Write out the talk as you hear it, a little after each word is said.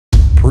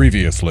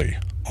Previously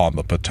on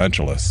The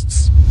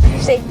Potentialists.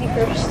 Safety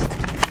first.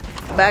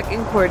 Back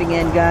in court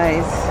again,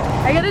 guys.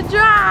 I gotta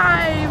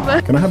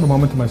drive! Can I have a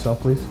moment to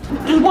myself, please?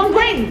 Just one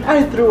grain!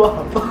 I threw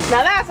up.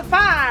 Now that's a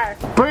fire!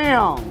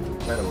 Bam!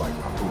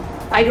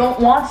 I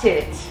don't want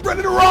it.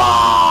 Ready to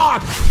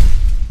rock!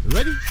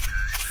 Ready,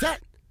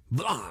 set,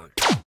 vlog.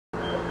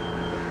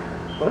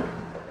 What?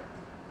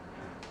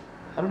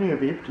 I don't hear a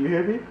beep. Do you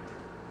hear a beep?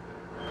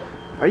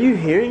 Are you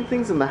hearing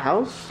things in the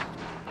house?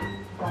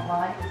 Don't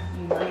lie.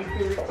 You know you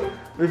hear it too.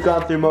 We've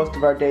gone through most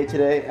of our day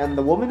today, and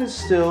the woman is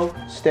still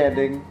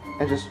standing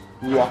and just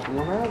walking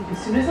around.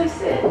 As soon as I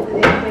sit,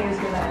 the damn thing is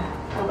gonna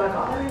go back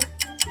on.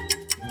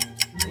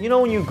 You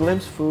know when you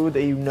glimpse food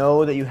that you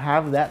know that you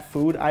have that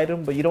food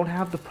item, but you don't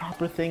have the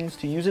proper things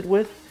to use it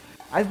with?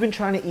 I've been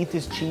trying to eat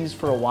this cheese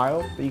for a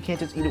while, but you can't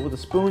just eat it with a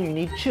spoon, you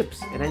need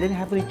chips, and I didn't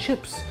have any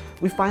chips.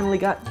 We finally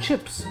got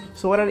chips.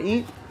 So what did I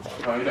eat?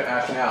 I need to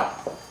ask now.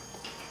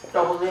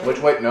 Double dip.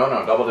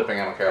 No, double dipping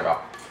I don't care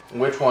about.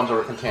 Which ones are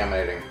we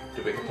contaminating?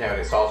 Do we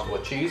contaminate salsa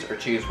with cheese or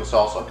cheese with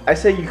salsa? I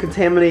say you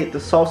contaminate the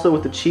salsa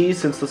with the cheese,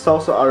 since the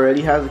salsa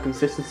already has a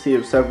consistency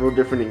of several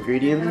different And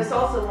ingredients. the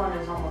salsa one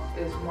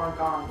is more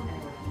gone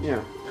anyway.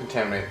 Yeah.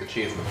 Contaminate the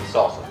cheese with the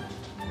salsa.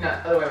 No,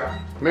 other way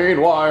around.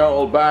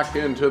 Meanwhile, back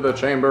into the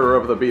chamber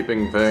of the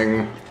beeping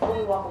thing. Oh,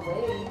 we walk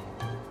away.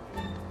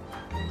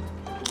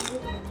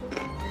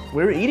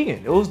 We were eating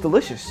it. It was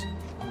delicious.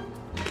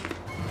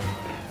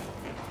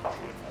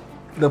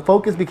 The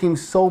focus became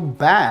so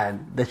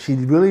bad that she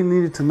really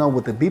needed to know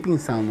what the beeping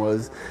sound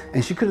was,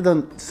 and she could have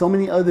done so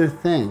many other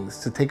things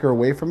to take her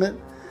away from it,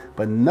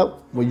 but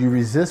nope, when you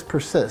resist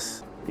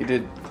persists. You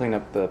did clean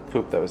up the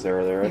poop that was there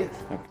earlier, right? Yes.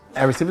 Okay.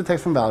 I received a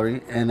text from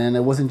Valerie, and then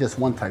it wasn't just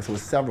one text, it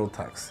was several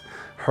texts.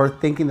 Her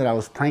thinking that I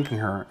was pranking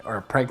her,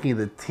 or pranking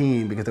the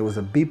team, because there was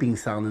a beeping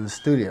sound in the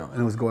studio, and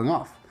it was going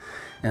off.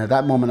 And at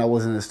that moment I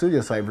wasn't in the studio,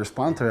 so I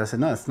responded to her, I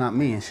said, no, it's not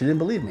me, and she didn't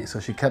believe me. So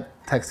she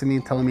kept texting me,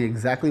 telling me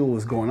exactly what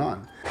was going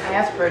on. I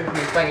asked Bert if he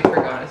was playing a trick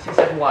on us. He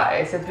said, why?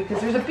 I said, because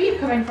there's a beep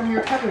coming from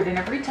your cupboard, and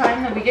every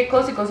time that we get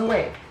close, it goes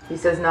away. He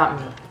says, not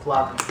me.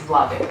 Vlog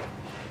it.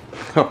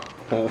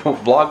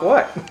 Vlog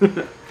what?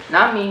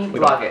 Not me,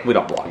 vlog it. We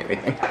don't vlog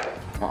anything.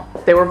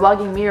 They were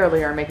vlogging me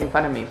earlier and making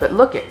fun of me, but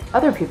look it,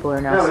 other people are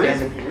now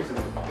standing. This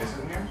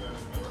in here?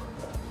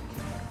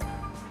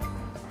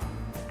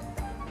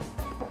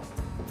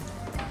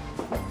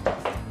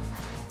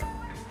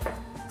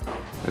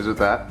 Is it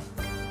that?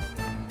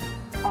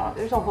 Oh,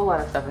 there's a whole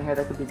lot of stuff in here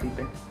that could be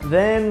beeping.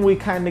 Then we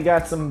kind of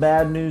got some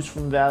bad news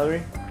from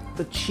Valerie.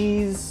 The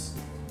cheese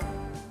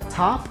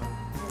top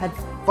had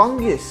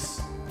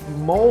fungus,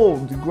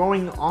 mold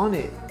growing on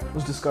it. It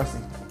was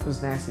disgusting. It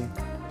was nasty.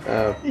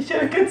 You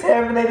should have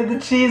contaminated the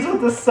cheese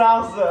with the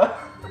salsa.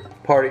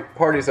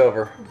 Party's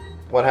over.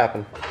 What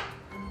happened?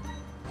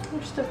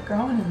 There's stuff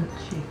growing in the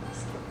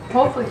cheese.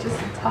 Hopefully just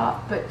the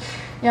top, but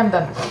yeah, I'm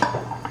done.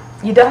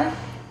 You done?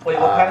 Wait,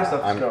 what kind of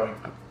stuff is growing?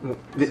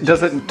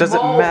 Does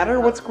it matter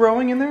what's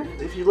growing in there?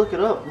 If you look it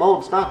up,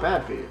 mold's not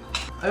bad for you.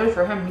 It was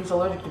for him. He's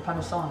allergic to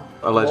penicillin.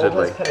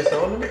 Allegedly. Mold has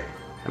penicillin in it?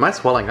 Am I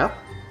swelling up?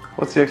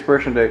 What's the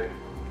expiration date?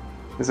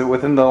 Is it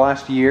within the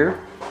last year?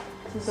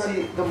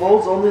 See, the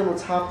mold's only on the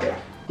top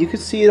there. You can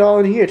see it all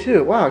in here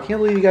too. Wow, I can't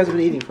believe you guys have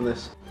been eating from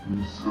this.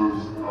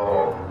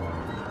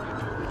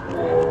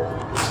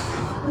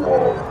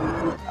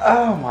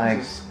 Oh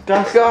my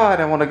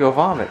god, I want to go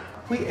vomit.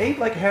 We ate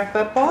like half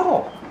that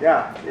bottle.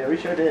 Yeah, we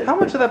sure did. How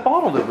much of that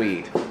bottle did we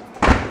eat?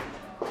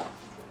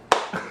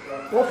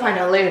 We'll find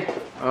out later.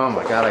 Oh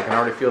my god, I can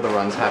already feel the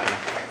runs happening.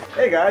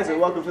 Hey guys, and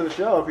welcome to the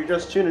show. If you're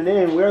just tuning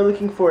in, we are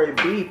looking for a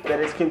beep that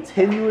is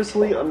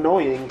continuously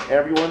annoying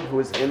everyone who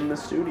is in the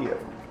studio.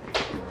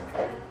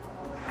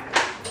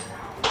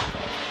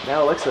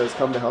 Now Alexa has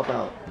come to help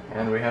out.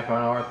 And we have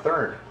our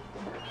third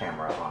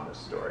camera on this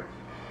story.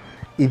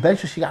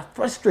 Eventually she got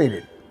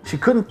frustrated. She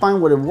couldn't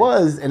find what it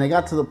was, and it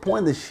got to the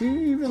point that she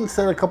even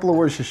said a couple of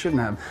words she shouldn't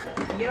have.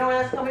 You know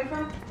where that's coming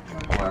from?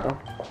 Where?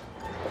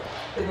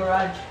 The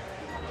garage.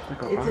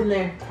 It's in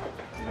there.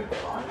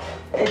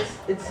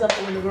 It's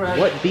something in the garage.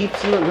 What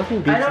beeps?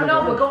 Nothing beeps. I don't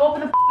know, but go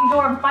open the f***ing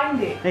door and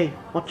find it. Hey,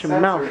 watch your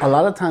mouth. A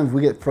lot of times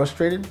we get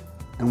frustrated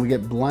and we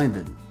get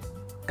blinded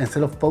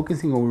instead of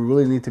focusing on what we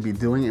really need to be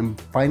doing and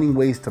finding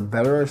ways to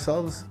better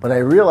ourselves. But I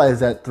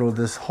realized that through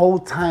this whole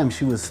time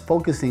she was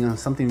focusing on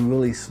something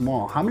really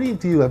small. How many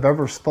of you have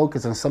ever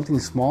focused on something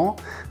small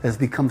that's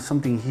become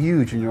something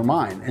huge in your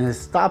mind and has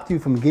stopped you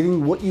from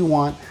getting what you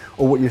want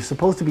or what you're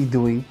supposed to be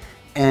doing,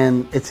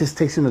 and it just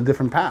takes you in a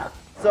different path?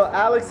 So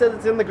Alex says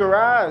it's in the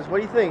garage.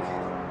 What do you think?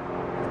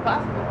 It's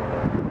possible.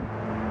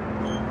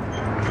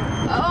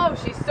 Oh,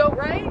 she's so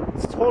right.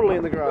 It's totally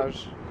in the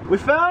garage. We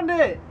found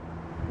it!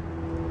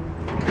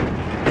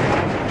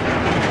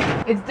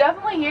 It's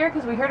definitely here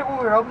because we heard it when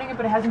we were opening it,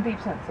 but it hasn't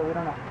beeped since, so we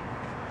don't know.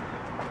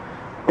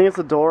 I think it's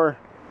the door.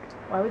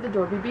 Why would the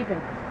door be beeping?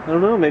 I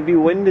don't know, maybe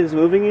wind is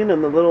moving in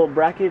and the little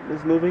bracket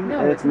is moving, No,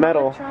 and it's an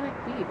metal. electronic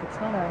beep. It's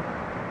not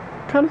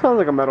a... Kind of sounds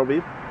like a metal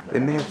beep. They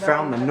may have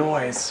found the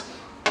noise.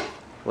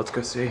 Let's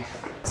go see.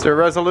 Is there a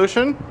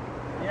resolution?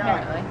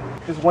 Apparently.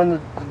 Because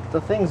when the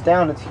the thing's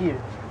down, it's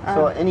here.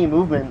 So any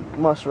movement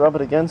must rub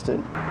it against it.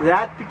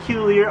 That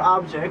peculiar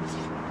object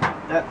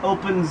that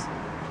opens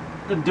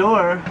the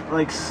door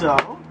like so.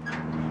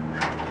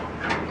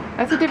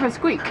 That's a different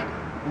squeak.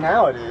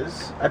 Now it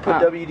is. I put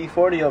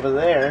WD-40 over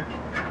there,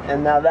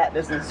 and now that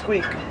doesn't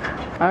squeak.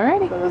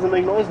 Alrighty. So it doesn't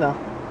make noise now.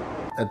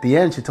 At the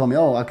end, she told me,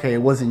 oh, okay,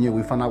 it wasn't you.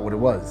 We found out what it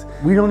was.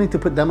 We don't need to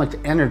put that much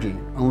energy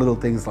on little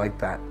things like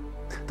that.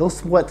 Don't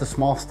sweat the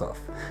small stuff.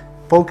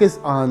 Focus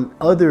on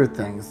other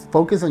things.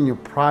 Focus on your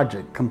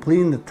project,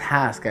 completing the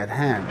task at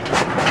hand.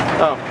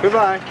 Oh,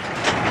 goodbye.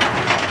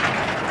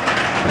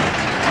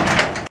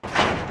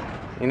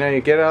 You know,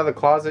 you get out of the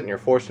closet and you're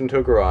forced into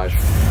a garage.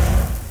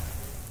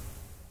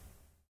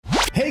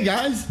 Hey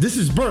guys, this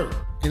is Bert,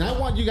 and I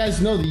want you guys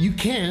to know that you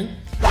can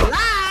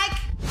Like,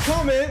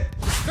 comment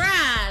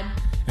subscribe.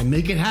 and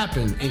make it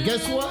happen. And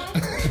guess what?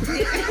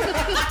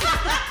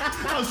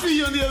 I'll see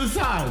you on the other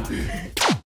side.